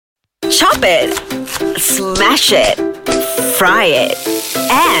Chop it, smash it, fry it,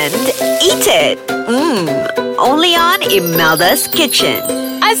 and eat it. Only on Imelda's Kitchen.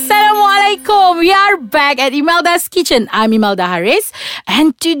 Assalamualaikum. We are back at Imelda's Kitchen. I'm Imelda Haris,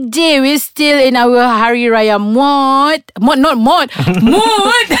 and today we're still in our Hari Raya mood.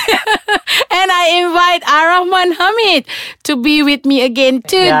 And I invite Ar-Rahman Hamid to be with me again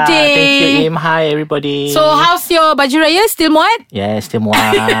today. Yeah, thank you, Im. Hi, everybody. So, how's your Baju Raya? Still muat? Yeah, still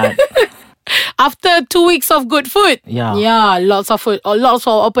muat. After 2 weeks of good food. Yeah. Lots of food. Lots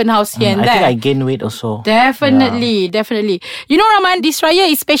of open house here and I there. think I gained weight also. Definitely. You know, Rahman, this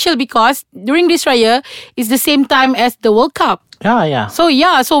Raya is special because during this Raya, it's the same time as the World Cup. Yeah. So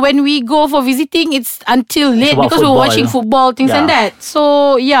when we go for visiting, it's until late about because football. we're watching football, things and that.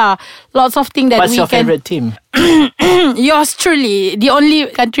 So lots of things that What's we your can. favourite team? Yours truly, the only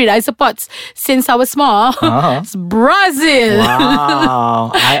country that I support since I was small, it's Brazil.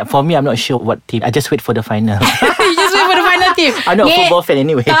 Wow. For me, I'm not sure what team. I just wait for the final. You just wait for the final team. I'm not a football fan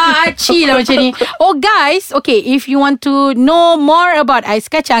anyway. Aci lah macam ni. Oh guys, okay, if you want to know more about Ais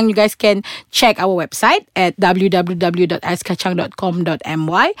Kacang, you guys can check our website at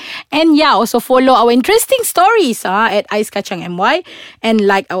www.aiskacang.com.my, and also follow our interesting stories at Ais Kacang MY, and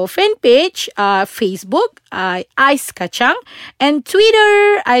like our fan page, Facebook Ais Kacang, and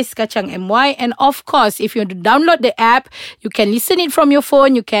Twitter Ais Kacang MY. And of course, if you want to download the app, you can listen it from your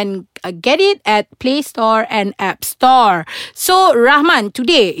phone. You can get it at Play Store and App Store. So Rahman,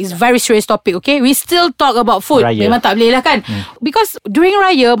 today is very serious topic. Okay, we still talk about food. Raya. Memang tak boleh lah kan. Because during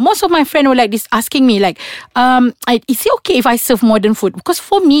Raya, most of my friends were like this, asking me like, is it okay if I serve modern food? Because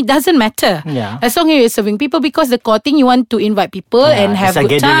for me, it doesn't matter. Yeah. As long as you're serving people, because the core thing, you want to invite people and have it's a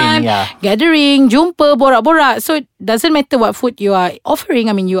good gathering, time, gathering, jumpa, borak-borak. So it doesn't matter what food you are offering.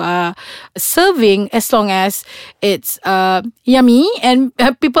 I mean, you are serving as long as it's yummy and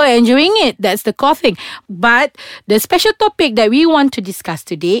people are enjoying it. That's the core thing. But the special topic that we want to discuss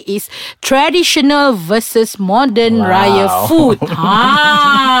today is traditional versus modern Raya food.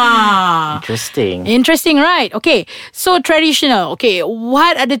 Interesting, right? Okay, so traditional. Okay,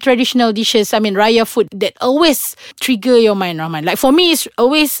 what are the traditional dishes? I mean, Raya food that always trigger your mind, Rahman. Like for me, it's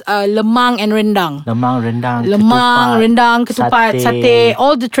always lemang and rendang. Lemang, Rendang, ketupat, satay,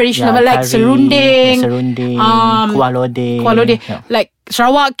 all the traditional, like serunding, kuah lodeh. Yeah. Like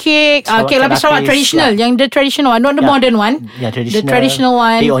Sarawak cake, cake lapis Sarawak traditional, yang the traditional one, not the modern one. Yeah, traditional. The traditional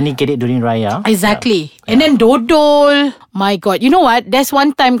one. They only get it during Raya. Exactly. And then dodol. My God. You know what? There's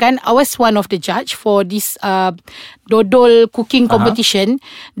one time kan, I was one of the judge for this dodol cooking competition.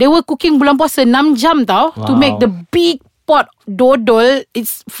 They were cooking bulan puasa 6 jam tau, to make the big pot dodol.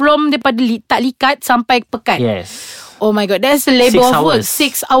 It's from daripada tak likat sampai pekat. Yes. Oh my God, that's the labor of work.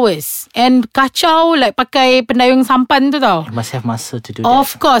 6 hours. And kacau like pakai pendayung sampan tu tau. You must have muscle to do that.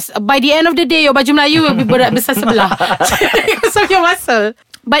 Of course. By the end of the day, your baju Melayu will be berat besar sebelah because of your muscle.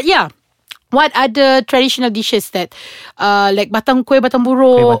 But yeah, what other traditional dishes that like kuih batang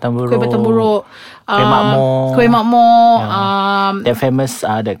buruk, kuih makmur, that famous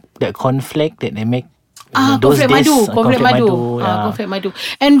that cornflake that they make. Cornflake madu.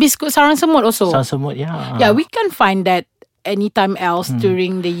 And biscuit sarang semut also. Yeah, we can't find that anytime else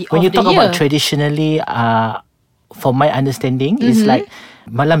during the when you talk year. about traditionally, for my understanding, it's like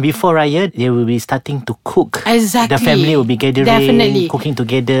malam before Raya, they will be starting to cook. Exactly. The family will be gathering, cooking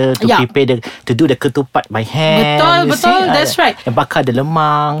together to prepare to do the ketupat by hand. Betul. That's right. And bakar the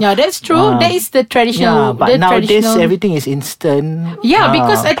lemang. Yeah, that's true. That is the traditional. But nowadays everything is instant. Yeah,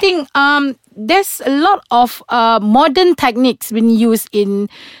 because I think there's a lot of modern techniques being used in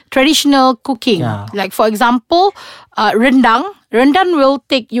traditional cooking. Like for example, rendang. Rendang will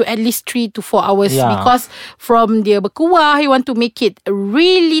take you at least 3 to 4 hours because from dia berkuah, you want to make it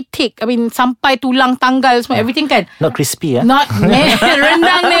really thick. I mean, sampai tulang tanggal semua, everything kan. Not crispy, Not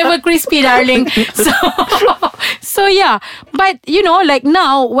rendang never crispy, darling. So yeah. But you know, like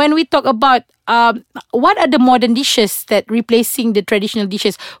now when we talk about what are the modern dishes that replacing the traditional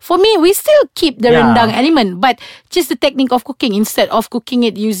dishes? For me, we still keep the rendang element, but just the technique of cooking. Instead of cooking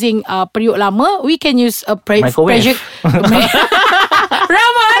it using periuk lama, we can use a pressure.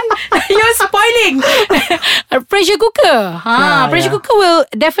 Rahman, you're spoiling. A pressure cooker. Pressure cooker will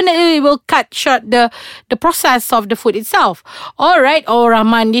definitely cut short the process of the food itself. All right. Oh,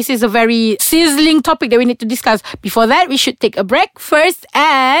 Rahman, this is a very sizzling topic that we need to discuss. Before that, we should take a break first,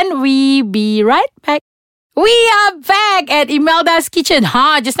 and we be right back. We are back at Imelda's Kitchen.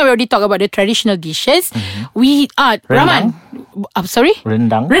 Just now we already talked about the traditional dishes. We are Rahman. Sorry?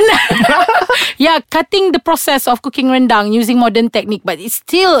 Rendang. Yeah, cutting the process of cooking rendang using modern technique, but it's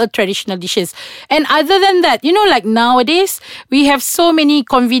still a traditional dishes. And other than that, like nowadays we have so many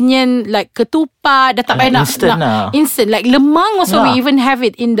convenient like ketupat, dah tak payah instant. Like lemang also we even have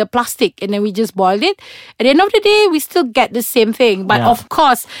it in the plastic and then we just boiled it. At the end of the day, we still get the same thing. But of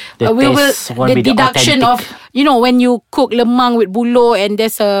course, the deduction of when you cook lemang with bulo and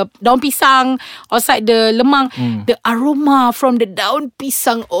there's a daun pisang outside the lemang, the aroma from the daun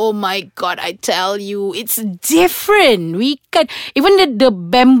pisang, oh my God, I tell you, it's different. We can even the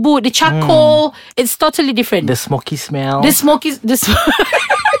bamboo, the charcoal, it's totally different. The smoky smell.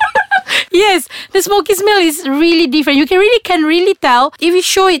 Yes, the smoky smell is really different. You can really tell if you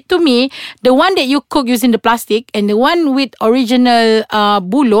show it to me, the one that you cook using the plastic and the one with original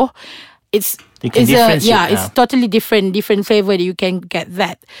bulo, it's it's totally different flavor that you can get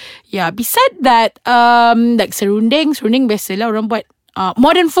that. Yeah, beside that, like serunding biasalah orang buat.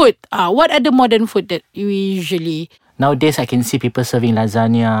 Modern food. What are the modern food that you usually? Nowadays, I can see people serving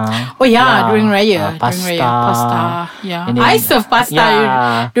lasagna. Oh yeah, during Raya. Pasta. Yeah, then, I serve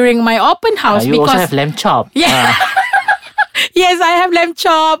pasta during my open house you because also have lamb chop. Yeah. Yes, I have lamb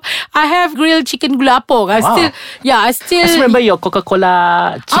chop. I have grilled chicken gula apok. I still remember your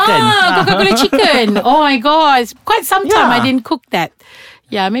Coca-Cola chicken. Coca-Cola chicken. Oh my God, it's quite some time I didn't cook that.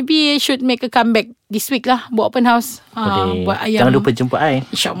 Yeah, maybe I should make a comeback this week lah. Buat open house. Jangan lupa jemput I.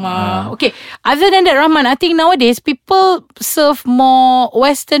 InsyaAllah. Okay. Other than that, Rahman, I think nowadays people serve more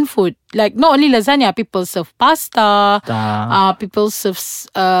Western food. Like not only lasagna, people serve pasta. People serve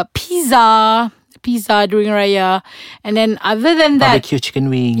pizza during Raya. And then other than that, barbecue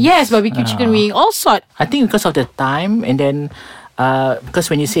chicken wings. Yes, barbecue chicken wing. All sort. I think because of the time and then because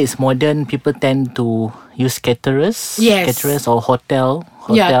when you say it's modern, people tend to use caterers or hotel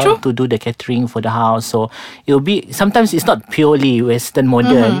to do the catering for the house. So it will be, sometimes it's not purely Western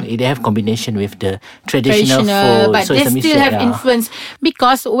modern. They have combination with the traditional food. But so they still have influence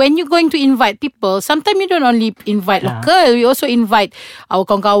because when you're going to invite people, sometimes you don't only invite local, we also invite our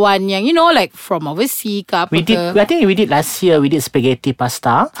kawan-kawan yang like from overseas ke apa I think we did last year, we did spaghetti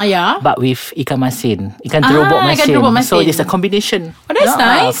pasta but with ikan masin, ikan terobok masin. So it's a combination. Oh, that's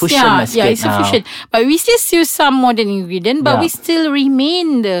nice. Fusion it's a fusion. But we still use some modern ingredient, but we still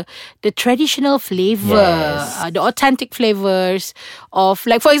remain the traditional flavor, the authentic flavors of,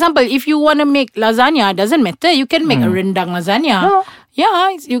 like for example, if you want to make lasagna, doesn't matter, you can make a rendang lasagna.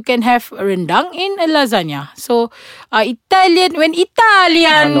 Yeah, you can have rendang in a lasagna. So Italian mean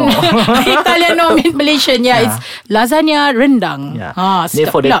Malaysian, it's lasagna rendang.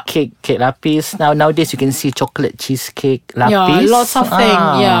 For the cake lapis, nowadays you can see chocolate cheesecake lapis. Lots of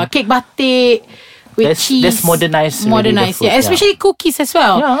things. Cake batik with cheese. That's modernized. Especially cookies as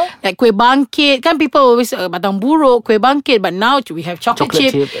well. Like kuih bangkit. Kan people always batang buruk, kuih bangkit. But now we have chocolate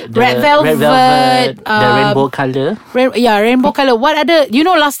chip, red velvet, the rainbow colour. Rainbow colour. What other?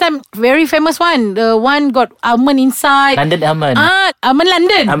 Last time very famous one. The one got almond inside. London almond. Almond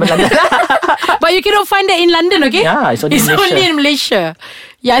London. But you cannot find that in London, okay? Yeah, it's only in Malaysia.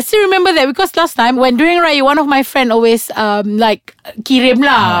 Yeah, I still remember that because last time when during Raya, one of my friend always kirim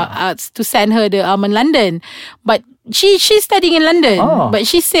lah to send her the almond London, but she's studying in London. But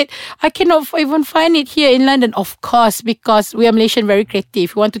she said I cannot even find it here in London. Of course, because we are Malaysian, very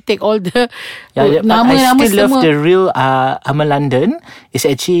creative. We want to take all the nama. I still love the real almond London. It's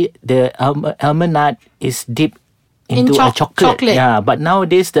actually the almond nut is dipped into a chocolate. But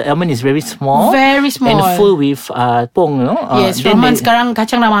nowadays the almond is very small. And full with pong. Yes, Rahman sekarang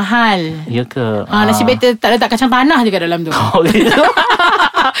kacang dah mahal. Ya ke? Nasi better tak letak kacang tanah juga dalam tu.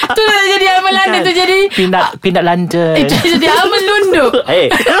 Tu dah jadi almond London, tu jadi peanut London. Itu jadi almond lunduk.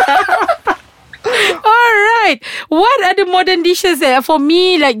 Alright, what are the modern dishes there? For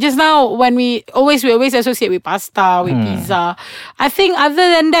me, like just now, when we always associate with pasta, with pizza. I think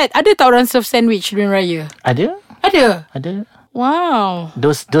other than that, ada tak orang serve sandwich during Raya? Ada. Wow.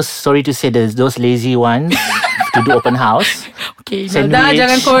 Those sorry to say, those lazy ones to do open house. Okay,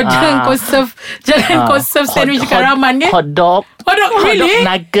 jangan kau serve sandwich dekat Rahman kan? Hot dog, really?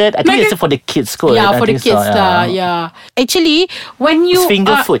 Nugget. I think it's for the kids school. Yeah, for the kids lah. Yeah. Actually, when you it's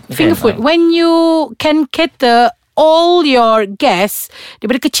finger food. When you can cater all your guests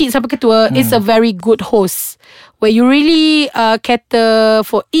daripada kecil sampai ketua, it's a very good host. Where you really cater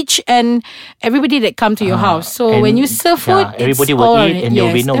for each and everybody that come to your house. So when you serve food, everybody will eat and there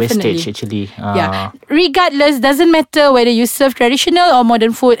will be no wastage actually. Regardless, doesn't matter whether you serve traditional or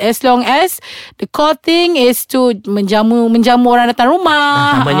modern food, as long as the core thing is to menjamu orang datang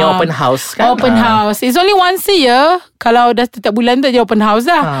rumah. Namanya open house kan? Open house. It's only once a year. Kalau dah setiap bulan tu dia open house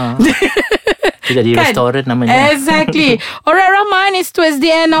dah. Kita jadi restoran namanya. Exactly. Alright, Rahman, it's towards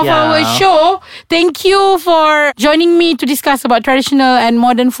the end of our show. Thank you for joining me to discuss about traditional and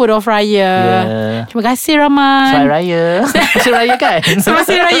modern food of Raya. Terima kasih, Rahman. Selamat Raya. Masih Raya kan?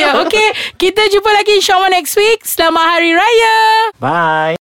 Masih Raya. Okay, kita jumpa lagi insyaAllah next week. Selamat Hari Raya. Bye.